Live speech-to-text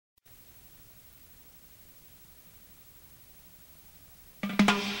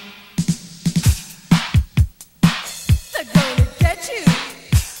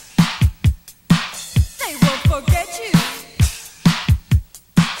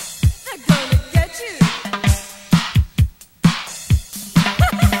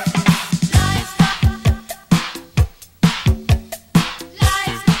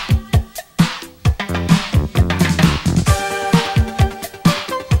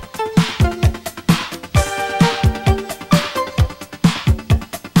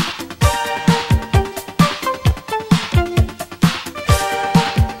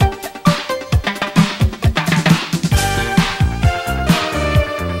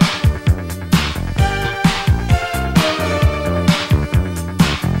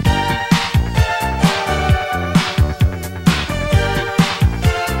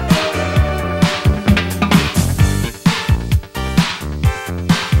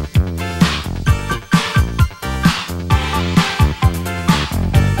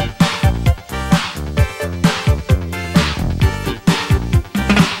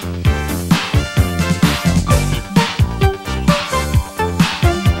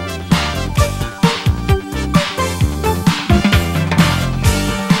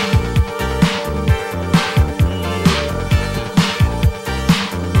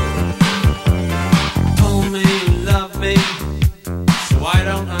I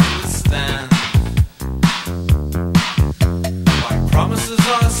don't understand why promises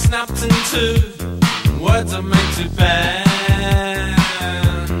are snapped in two and words are made to bend.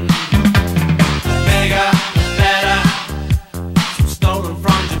 Bigger, better, some stolen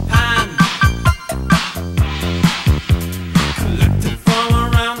from Japan, collected from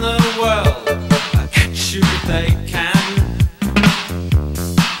around the world. I catch you if they can.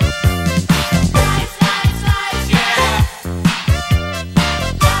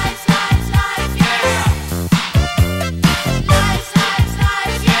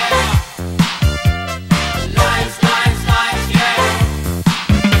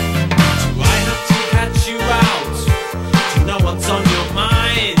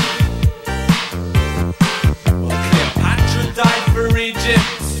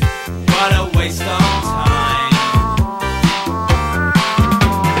 What a waste of time.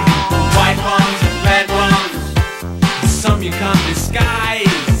 White ones and red ones, some you can't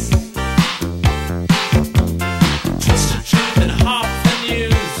disguise. Twist the truth and half the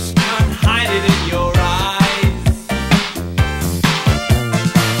news, can't hide it in your eyes.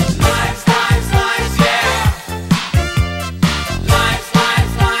 Lies, lies, lies, yeah. Lies,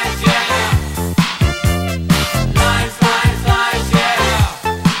 lies, lies, yeah. Lies, lies, lies, yeah.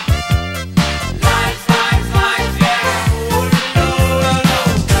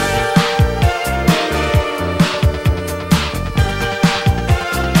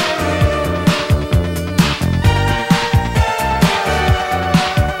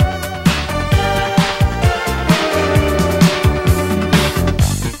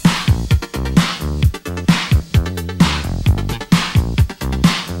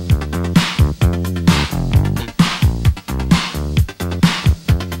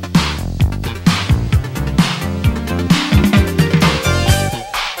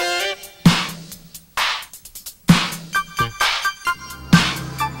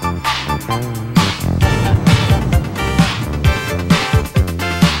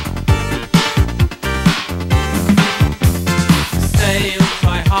 Say you'll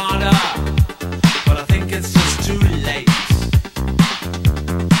try harder, but I think it's just too late.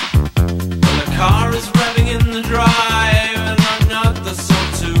 Well, the car is revving in the drive, and I'm not the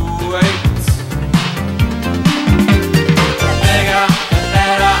sort to wait. Bigger and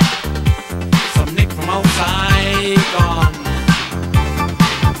better, some nick from old Saigon,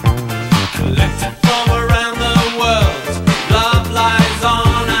 collected from